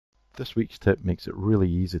This week's tip makes it really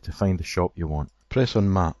easy to find the shop you want. Press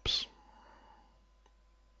on Maps.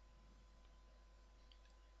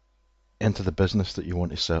 Enter the business that you want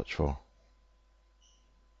to search for.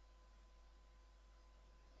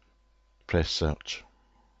 Press Search.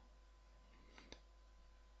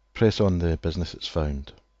 Press on the business it's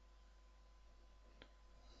found.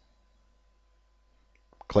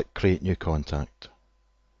 Click Create New Contact.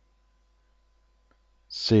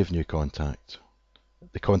 Save New Contact.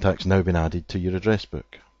 The contact's now been added to your address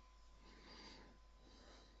book.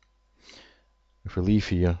 If we leave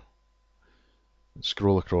here,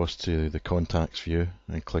 scroll across to the Contacts view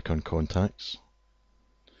and click on Contacts,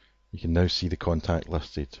 you can now see the contact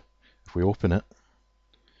listed. If we open it,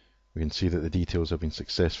 we can see that the details have been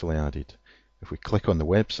successfully added. If we click on the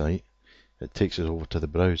website, it takes us over to the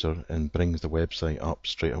browser and brings the website up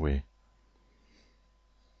straight away.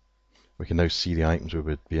 We can now see the items we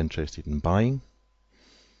would be interested in buying.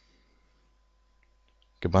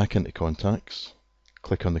 Go back into Contacts,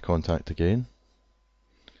 click on the contact again,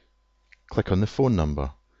 click on the phone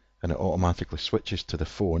number, and it automatically switches to the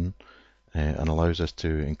phone and allows us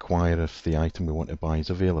to inquire if the item we want to buy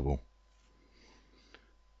is available.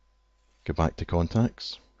 Go back to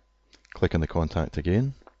Contacts, click on the contact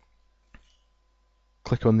again,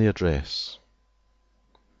 click on the address.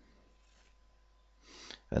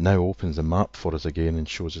 It now opens the map for us again and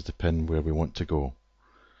shows us the pin where we want to go.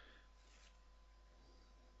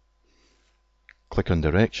 Click on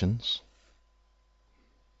Directions,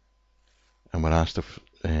 and we're asked if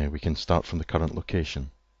we can start from the current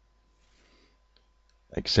location.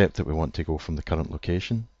 Accept that we want to go from the current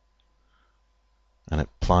location, and it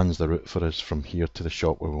plans the route for us from here to the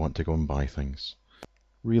shop where we want to go and buy things.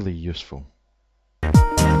 Really useful.